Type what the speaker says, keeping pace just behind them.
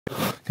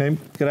Hey,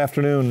 good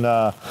afternoon.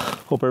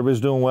 Hope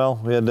everybody's doing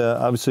well. We had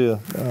obviously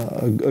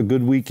a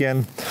good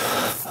weekend.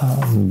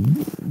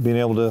 Being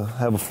able to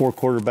have a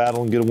four-quarter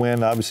battle and get a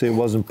win. Obviously, it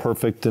wasn't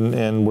perfect,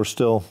 and we're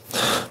still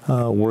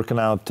working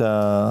out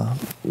a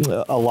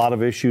lot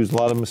of issues, a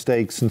lot of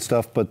mistakes and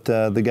stuff. But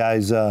the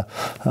guys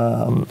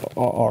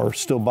are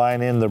still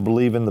buying in. They're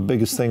believing. The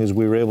biggest thing is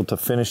we were able to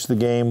finish the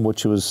game,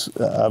 which was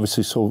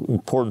obviously so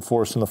important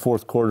for us in the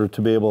fourth quarter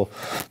to be able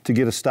to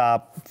get a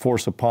stop,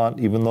 force a punt.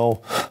 Even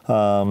though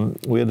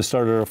we had to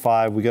start at a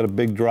 5, we got a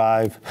big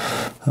drive,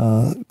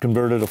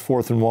 converted a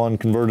 4th and 1,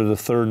 converted a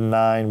 3rd and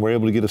 9. We're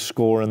able to get a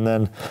score, and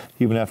then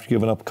even after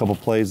giving up a couple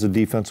plays, the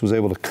defense was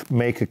able to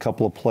make a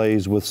couple of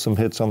plays with some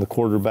hits on the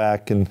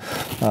quarterback and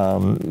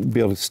be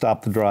able to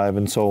stop the drive.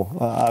 And so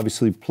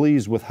obviously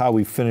pleased with how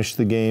we finished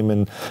the game,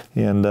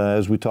 and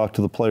as we talked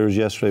to the players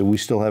yesterday, we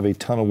still have a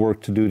ton of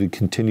work to do to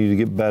continue to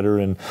get better,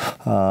 and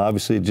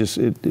obviously it's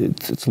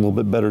a little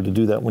bit better to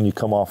do that when you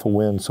come off a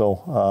win.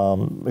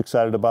 So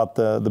excited about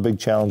the big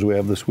challenge we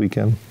have this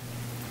weekend.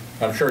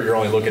 I'm sure you're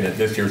only looking at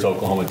this year's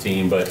Oklahoma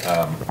team, but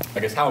I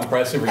guess how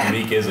impressive or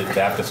unique is it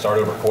to have to start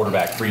over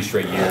quarterback 3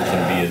 straight years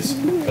and be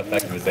as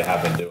effective as they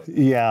have been doing?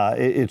 Yeah,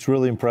 it's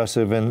really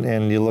impressive,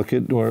 and you look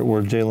at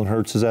where Jalen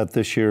Hurts is at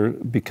this year,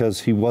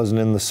 because he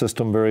wasn't in the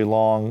system very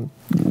long,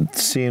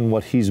 seeing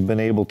what he's been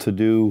able to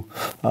do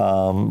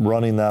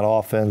running that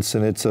offense,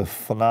 and it's a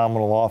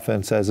phenomenal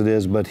offense as it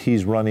is, but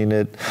he's running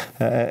it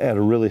at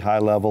a really high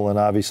level, and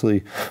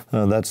obviously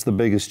that's the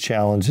biggest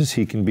challenge, is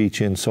he can beat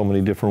you in so many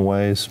different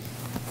ways.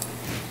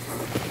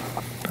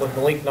 With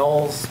Malik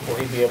Knowles, will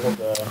he be able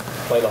to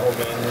play the whole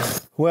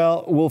game?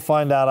 Well, we'll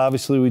find out.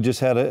 Obviously, we just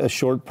had a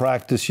short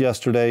practice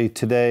yesterday.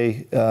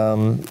 Today,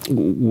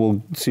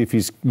 we'll see if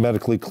he's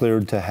medically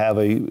cleared to have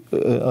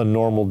a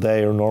normal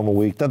day or normal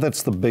week.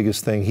 That's the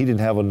biggest thing. He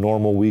didn't have a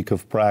normal week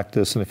of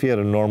practice, and if he had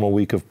a normal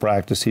week of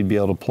practice, he'd be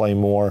able to play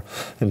more.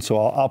 And so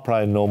I'll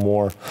probably know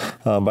more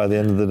by the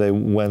end of the day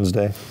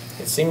Wednesday.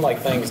 It seemed like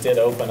things did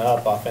open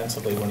up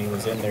offensively when he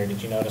was in there.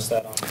 Did you notice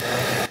that on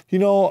film? You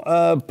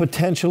know,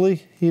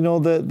 potentially, you know,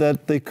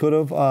 that they could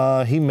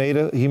have. He made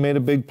a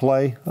big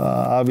play,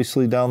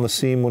 obviously down the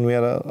seam when we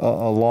had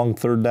a long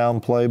 3rd down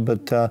play.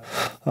 But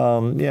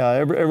yeah,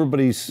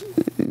 everybody's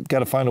got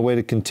to find a way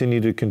to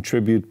continue to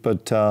contribute.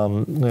 But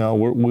you know,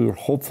 we were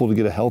hopeful to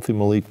get a healthy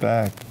Malik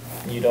back.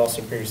 You'd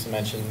also previously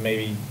mentioned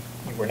maybe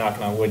we're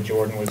knocking on wood,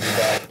 Jordan would be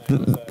back.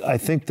 I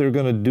think they're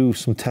going to do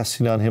some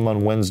testing on him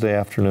on Wednesday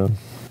afternoon.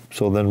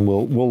 So then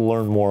we'll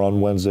learn more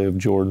on Wednesday of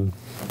Jordan.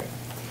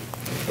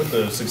 With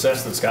the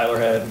success that Skylar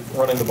had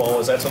running the ball,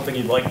 is that something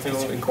you'd like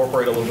to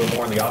incorporate a little bit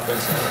more in the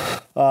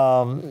offense?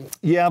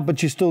 Yeah,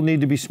 but you still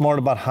need to be smart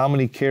about how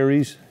many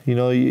carries. You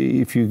know,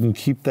 if you can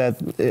keep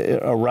that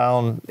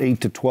around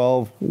 8 to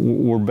 12,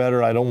 we're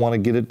better. I don't want to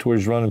get it to where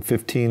he's running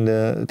 15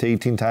 to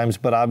 18 times,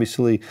 but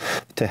obviously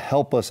to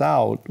help us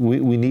out,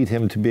 we need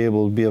him to be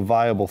able to be a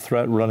viable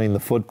threat running the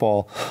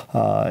football,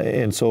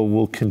 and so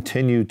we'll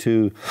continue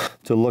to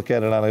look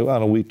at it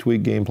on a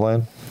week-to-week game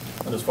plan.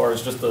 And as far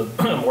as just the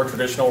more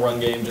traditional run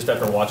game, just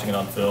after watching it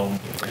on film,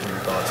 what are your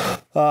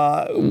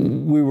thoughts?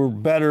 We were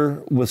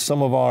better with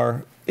some of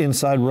our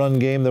inside run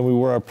game than we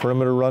were our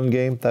perimeter run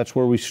game. That's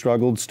where we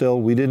struggled still.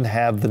 We didn't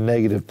have the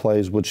negative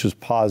plays, which is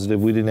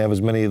positive. We didn't have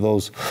as many of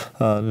those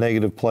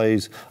negative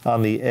plays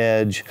on the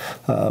edge,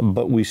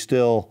 but we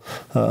still,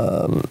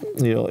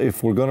 you know,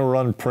 if we're going to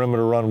run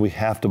perimeter run, we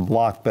have to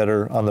block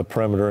better on the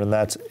perimeter, and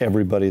that's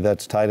everybody.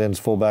 That's tight ends,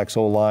 fullbacks,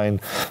 O-line,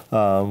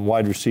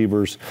 wide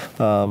receivers,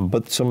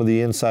 but some of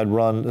the inside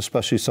run,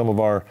 especially some of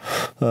our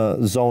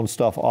zone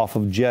stuff off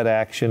of jet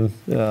action,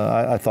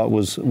 I thought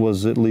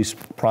was at least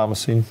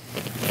promising.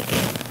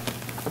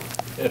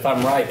 If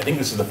I'm right, I think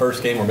this is the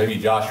first game where maybe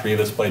Josh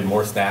Rivas played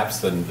more snaps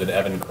than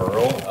Evan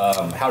Curl.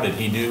 How did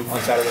he do on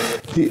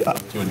Saturday?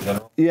 In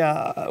general?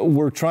 Yeah,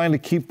 we're trying to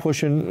keep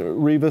pushing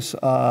Rivas.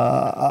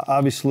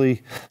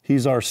 Obviously,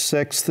 he's our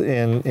 6th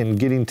in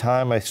getting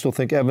time. I still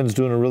think Evan's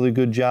doing a really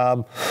good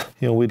job.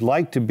 You know, we'd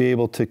like to be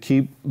able to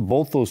keep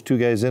both those two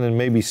guys in and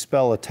maybe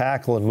spell a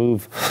tackle and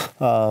move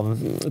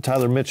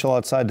Tyler Mitchell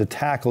outside to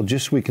tackle,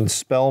 just so we can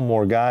spell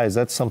more guys.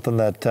 That's something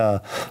that,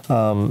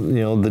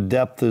 you know, the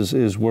depth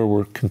is where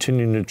we're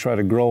continuing to try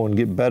to grow and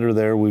get better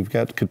there. We've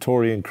got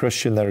Katori and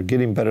Christian that are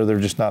getting better. They're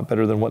just not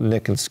better than what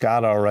Nick and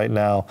Scott are right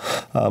now.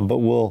 But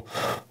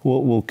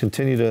we'll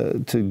continue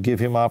to give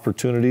him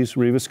opportunities,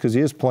 Rivas, because he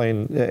is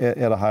playing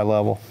at a high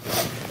level.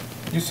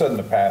 You said in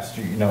the past,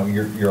 you know,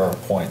 you're a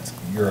points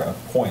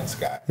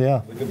guy.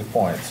 Yeah. Look at the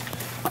points.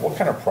 What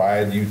kind of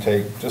pride do you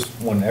take just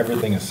when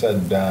everything is said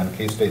and done?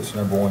 K-State's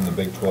 #1 in the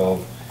Big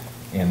 12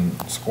 in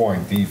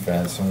scoring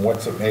defense, and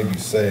what's it maybe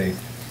say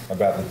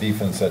about the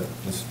defense that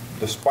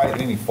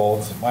despite any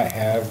faults it might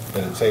have,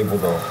 that it's able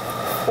to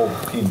hold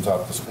teams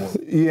off the score?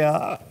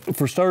 Yeah,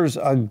 for starters,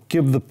 I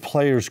give the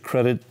players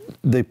credit.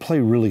 They play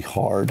really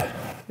hard,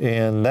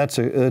 and that's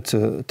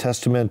a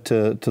testament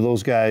to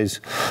those guys'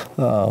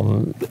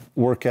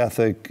 work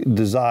ethic,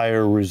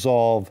 desire,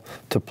 resolve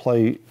to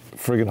play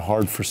friggin'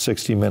 hard for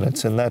 60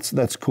 minutes, and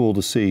that's cool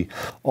to see.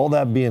 All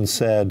that being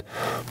said,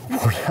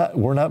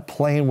 we're not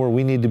playing where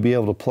we need to be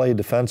able to play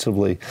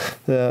defensively,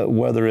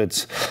 whether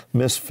it's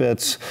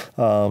misfits,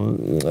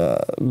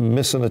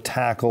 missing a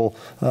tackle,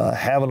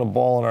 having a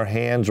ball in our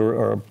hands,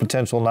 or a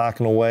potential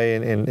knocking away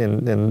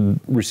and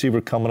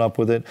receiver coming up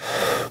with it.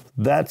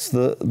 That's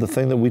the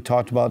thing that we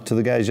talked about to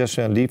the guys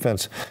yesterday on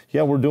defense.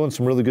 Yeah, we're doing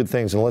some really good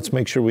things, and let's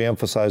make sure we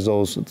emphasize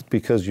those,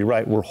 because you're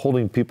right, we're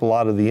holding people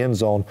out of the end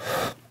zone.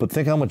 But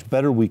think how much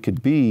better we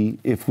could be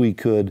if we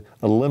could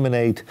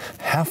eliminate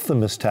half the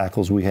missed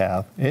tackles we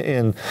have.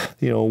 And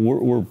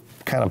we're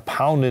kind of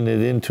pounding it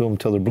into them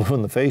till they're blue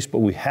in the face, but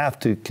we have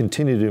to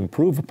continue to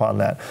improve upon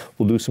that.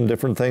 We'll do some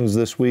different things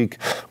this week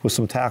with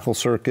some tackle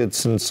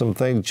circuits and some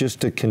things just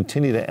to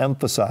continue to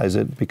emphasize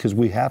it, because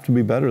we have to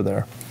be better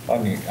there.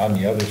 On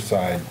the other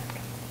side,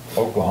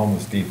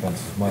 Oklahoma's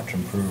defense is much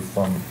improved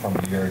from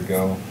a year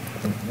ago.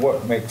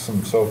 What makes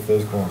them so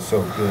physical and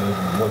so good,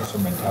 and what's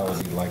their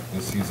mentality like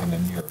this season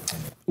in your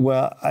opinion?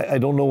 Well, I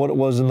don't know what it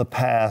was in the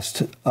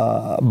past,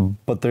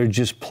 but they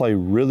just play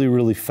really,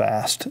 really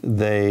fast.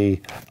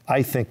 They,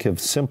 I think, have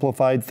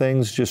simplified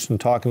things just in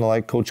talking to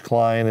like Coach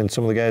Klieman and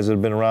some of the guys that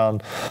have been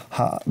around,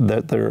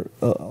 that they're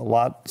a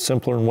lot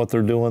simpler in what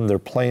they're doing. They're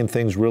playing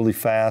things really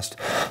fast.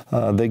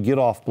 They get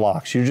off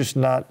blocks. You're just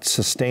not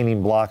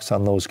sustaining blocks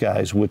on those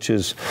guys, which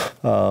is,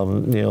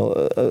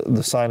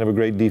 the sign of a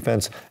great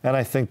defense. And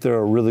I think they're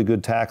a really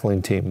good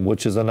tackling team,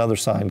 which is another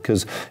sign,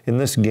 because in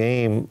this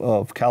game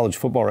of college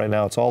football right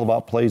now, it's all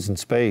about plays in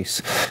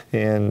space,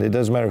 and it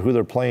doesn't matter who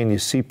they're playing. You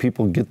see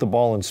people get the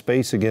ball in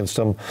space against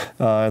them,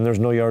 and there's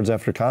no yards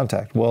after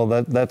contact. Well,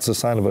 that's a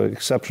sign of an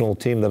exceptional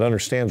team that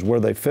understands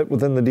where they fit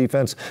within the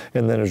defense,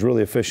 and then is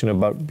really efficient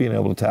about being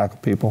able to tackle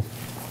people.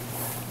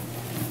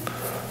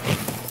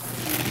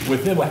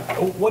 With them,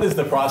 what is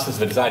the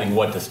process of deciding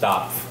what to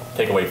stop,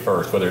 take away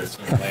first, whether it's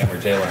Lamb or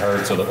Jalen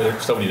Hurts? So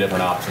there's so many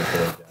different options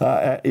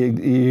for it.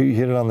 You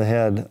hit it on the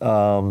head.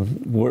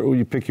 Where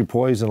you pick your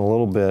poison a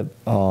little bit.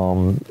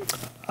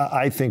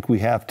 I think we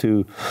have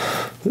to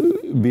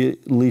be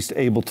at least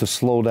able to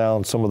slow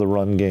down some of the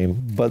run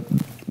game. But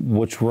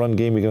which run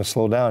game are you going to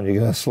slow down? You're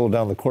going to slow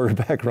down the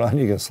quarterback run.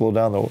 You're going to slow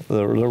down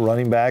the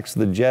running backs,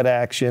 the jet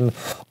action,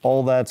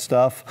 all that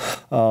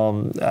stuff.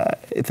 I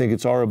think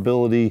it's our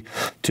ability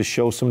to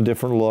show some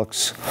different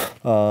looks,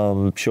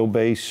 show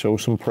base, show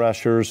some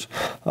pressures,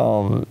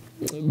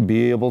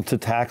 be able to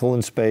tackle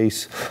in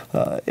space,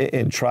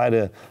 and try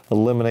to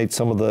eliminate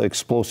some of the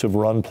explosive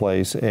run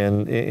plays.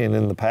 And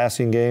in the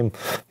passing game,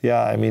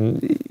 yeah, I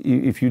mean,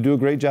 if you do a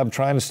great job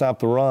trying to stop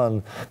the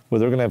run, well,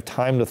 they're going to have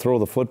time to throw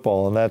the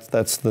football, and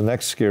that's the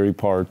next scary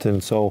part.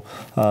 And so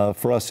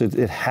for us,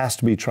 it has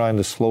to be trying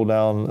to slow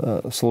down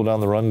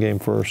the run game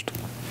first.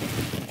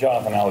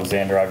 Jonathan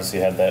Alexander obviously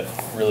had that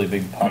really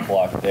big punt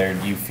block there.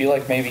 Do you feel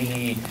like maybe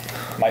he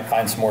might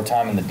find some more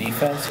time in the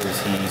defense, or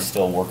is he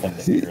still working to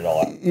figure it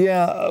all out?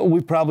 Yeah,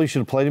 we probably should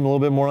have played him a little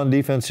bit more on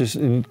defense. Just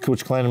in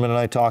Coach Klieman and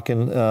I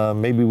talking,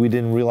 maybe we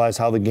didn't realize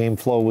how the game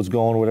flow was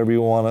going, whatever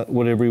you want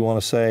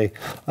to say.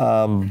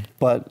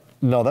 But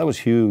no, that was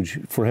huge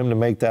for him to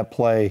make that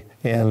play.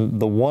 And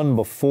the one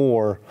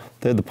before,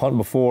 the punt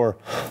before,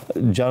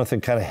 Jonathan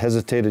kind of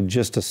hesitated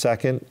just a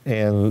second,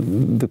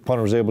 and the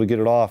punter was able to get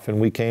it off. And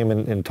we came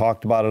and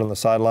talked about it on the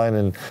sideline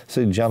and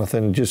said,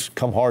 Jonathan, just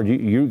come hard.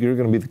 You're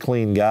going to be the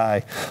clean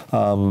guy.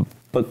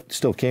 But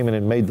still came in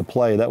and made the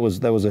play. That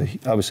was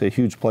obviously a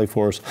huge play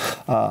for us.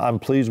 I'm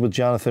pleased with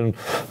Jonathan.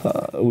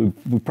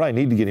 We probably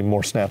need to get him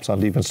more snaps on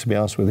defense, to be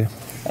honest with you.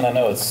 And I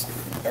know it's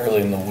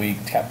early in the week,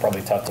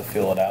 probably tough to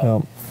feel it out.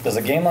 Yeah. Does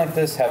a game like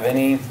this have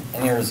any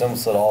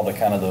resemblance at all to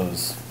kind of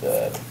those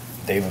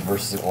David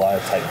versus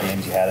Goliath type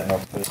games you had at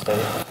North Dakota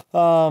State?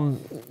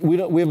 We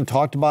haven't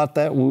talked about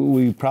that.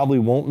 We probably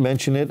won't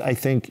mention it. I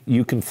think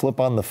you can flip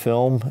on the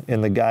film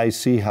and the guys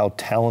see how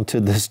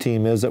talented this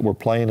team is that we're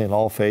playing in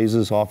all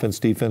phases, offense,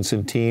 defense,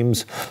 and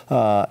teams.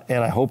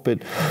 And I hope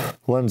it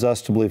lends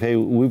us to believe, hey,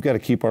 we got to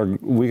keep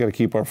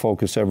our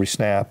focus every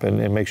snap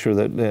and make sure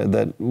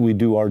that we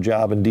do our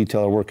job and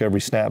detail our work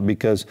every snap,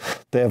 because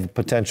they have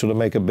potential to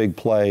make a big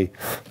play,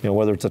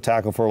 whether it's a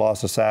tackle for a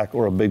loss, a sack,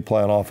 or a big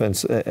play on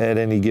offense at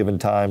any given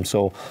time.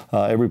 So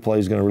every play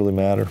is going to really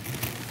matter.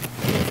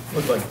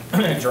 Looked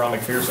like Jerome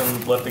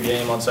McPherson left the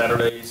game on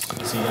Saturday.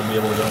 Is he going to be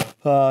able to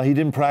go? He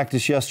didn't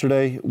practice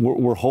yesterday.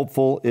 We're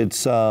hopeful.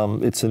 It's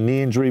a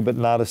knee injury, but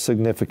not a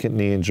significant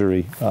knee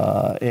injury.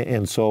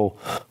 And so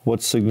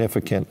what's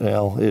significant?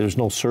 Well, there's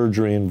no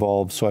surgery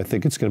involved, so I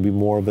think it's going to be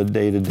more of a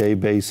day-to-day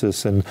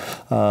basis. And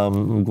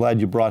I'm glad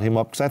you brought him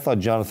up, because I thought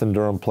Jonathan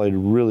Durham played a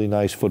really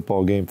nice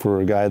football game for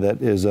a guy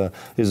that is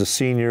a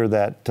senior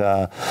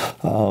that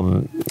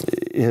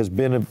has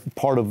been a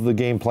part of the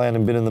game plan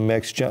and been in the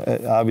mix.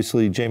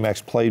 Obviously,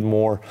 J-Max played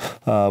more,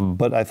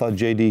 but I thought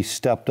JD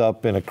stepped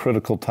up in a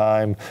critical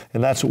time,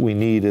 and that's what we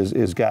need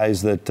is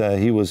guys that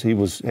he was,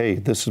 hey,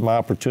 this is my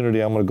opportunity.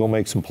 I'm going to go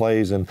make some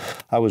plays, and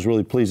I was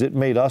really pleased. It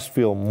made us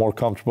feel more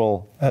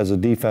comfortable as a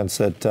defense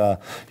that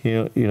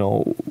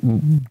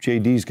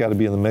JD's got to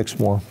be in the mix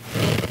more.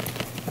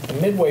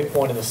 the midway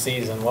point of the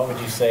season, what would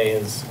you say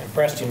has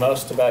impressed you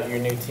most about your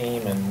new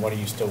team, and what are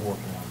you still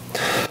working on?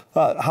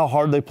 How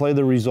hard they play,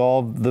 the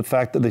resolve, the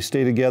fact that they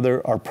stay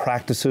together. Our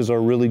practices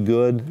are really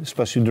good,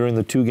 especially during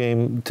the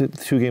two-game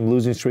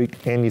losing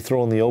streak, and you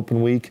throw in the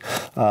open week.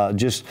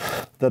 Just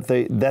that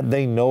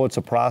they know it's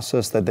a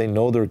process, that they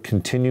know they're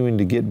continuing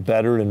to get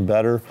better and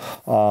better,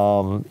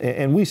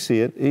 and we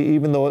see it,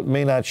 even though it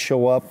may not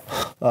show up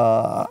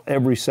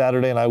every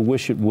Saturday, and I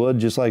wish it would,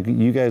 just like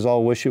you guys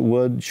all wish it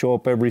would show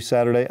up every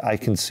Saturday. I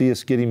can see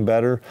us getting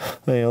better.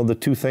 The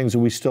two things that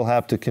we still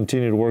have to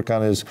continue to work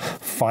on is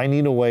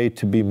finding a way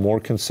to be more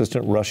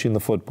consistent rushing the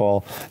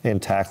football and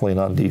tackling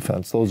on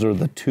defense. Those are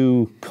the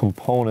two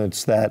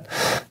components that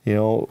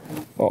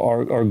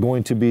are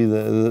going to be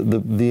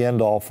the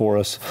end all for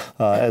us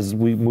as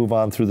we move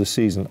on through the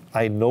season.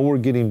 I know we're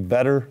getting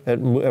better at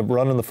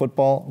running the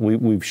football.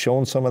 We've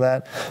shown some of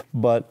that,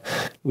 but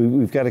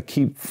we've got to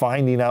keep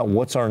finding out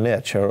what's our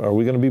niche. Are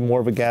we going to be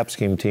more of a gap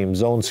scheme team,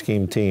 zone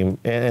scheme team,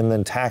 and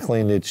then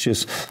tackling? It's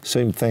just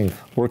same thing.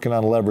 Working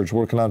on leverage,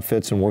 working on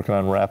fits, and working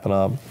on wrapping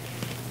up.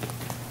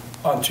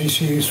 On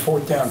TCU's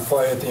fourth down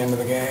play at the end of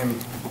the game,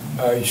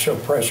 you show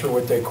pressure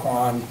with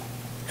Daquan,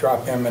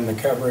 drop him in the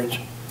coverage.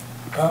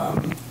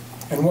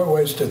 In what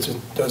ways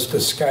does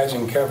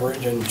disguising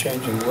coverage and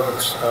changing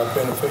looks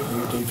benefit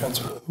you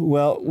defensively?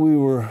 Well, we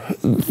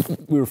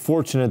were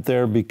fortunate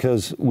there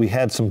because we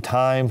had some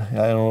time.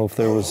 I don't know if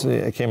there was,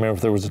 I can't remember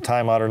if there was a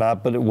timeout or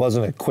not, but it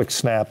wasn't a quick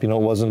snap. It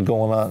wasn't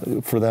going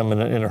on for them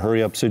in a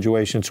hurry-up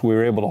situation. So we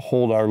were able to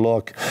hold our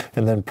look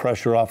and then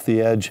pressure off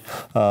the edge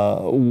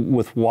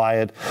with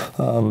Wyatt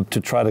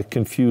to try to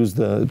confuse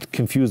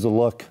the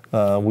look.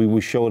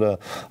 We showed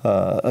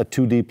a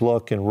two-deep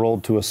look and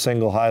rolled to a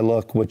single high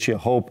look, which you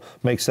hope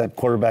makes that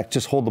quarterback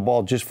just hold the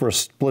ball just for a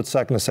split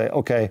second to say,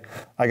 okay,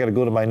 I got to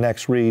go to my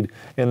next read.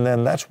 And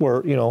then that's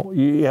where,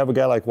 you have a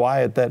guy like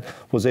Wyatt that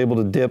was able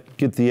to dip,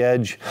 get the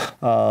edge,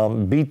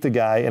 beat the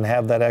guy, and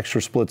have that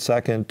extra split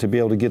second to be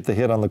able to get the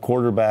hit on the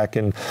quarterback.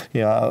 And,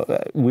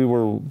 we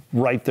were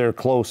right there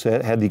close.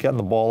 Had he gotten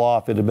the ball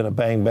off, it'd have been a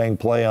bang-bang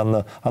play on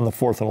the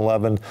 4th and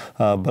 11.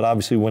 But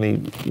obviously when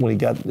he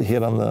got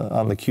hit on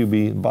the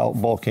QB,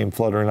 ball came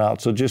fluttering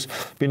out. So just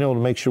being able to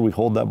make sure we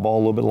hold that ball a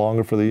little bit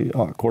longer for the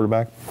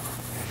quarterback.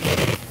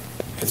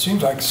 It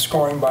seems like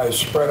scoring by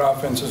spread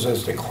offenses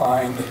has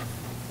declined.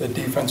 The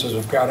defenses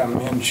have got them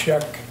in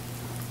check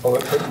a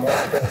little bit more.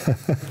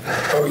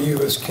 OU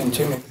has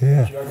continued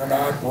to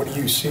juggernaut. What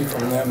do you see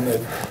from them that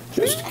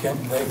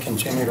they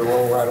continue to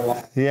roll right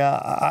along? Yeah,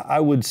 I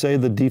would say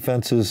the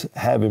defenses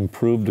have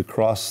improved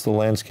across the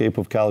landscape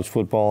of college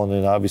football, and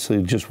then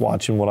obviously just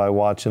watching what I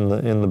watch in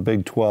the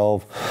Big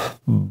 12.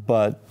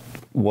 But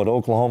what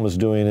Oklahoma's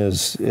doing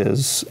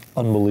is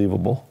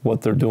unbelievable.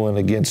 What they're doing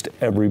against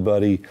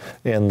everybody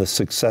and the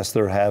success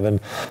they're having,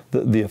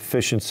 the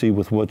efficiency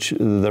with which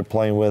they're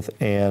playing with,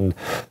 and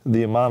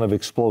the amount of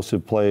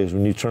explosive plays.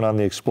 When you turn on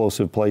the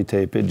explosive play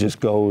tape, it just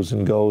goes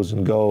and goes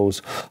and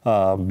goes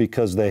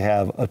because they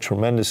have a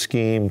tremendous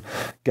scheme,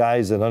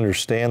 guys that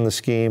understand the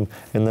scheme,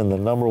 and then the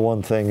number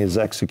one thing is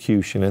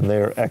execution, and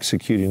they're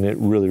executing it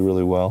really,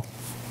 really well.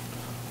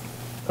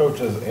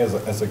 Coach,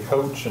 as a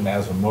coach and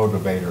as a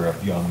motivator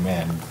of young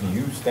men, can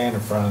you stand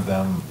in front of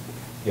them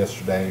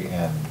yesterday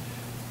and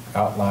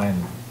outline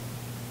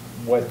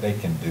what they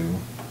can do,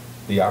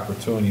 the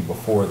opportunity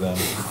before them,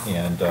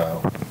 and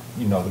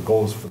the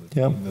goals for the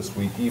team this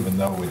week, even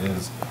though it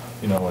is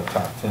a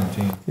top 10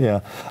 team? Yeah,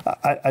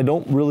 I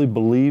don't really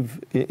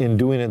believe in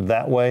doing it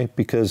that way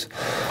because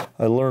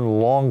I learned a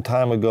long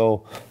time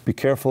ago, be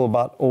careful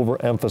about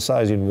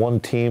overemphasizing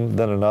one team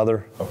than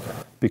another. Okay.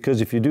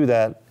 Because if you do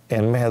that,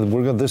 and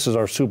man, this is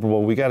our Super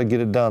Bowl, we got to get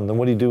it done. Then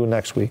what do you do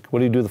next week? What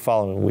do you do the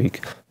following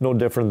week? No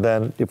different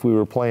than if we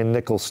were playing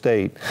Nicholls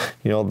State.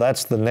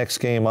 That's the next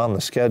game on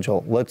the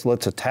schedule.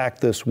 Let's attack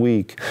this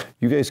week.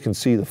 You guys can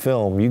see the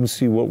film. You can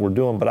see what we're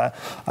doing. But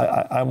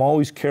I'm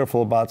always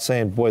careful about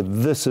saying, boy,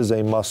 this is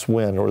a must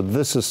win, or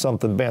this is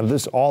something, man,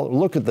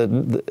 look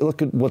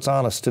at what's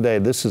on us today.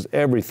 This is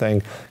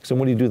everything. So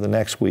what do you do the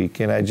next week?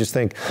 And I just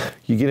think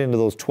you get into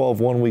those 12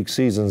 one-week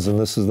seasons, and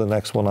this is the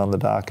next one on the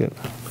docket.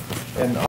 And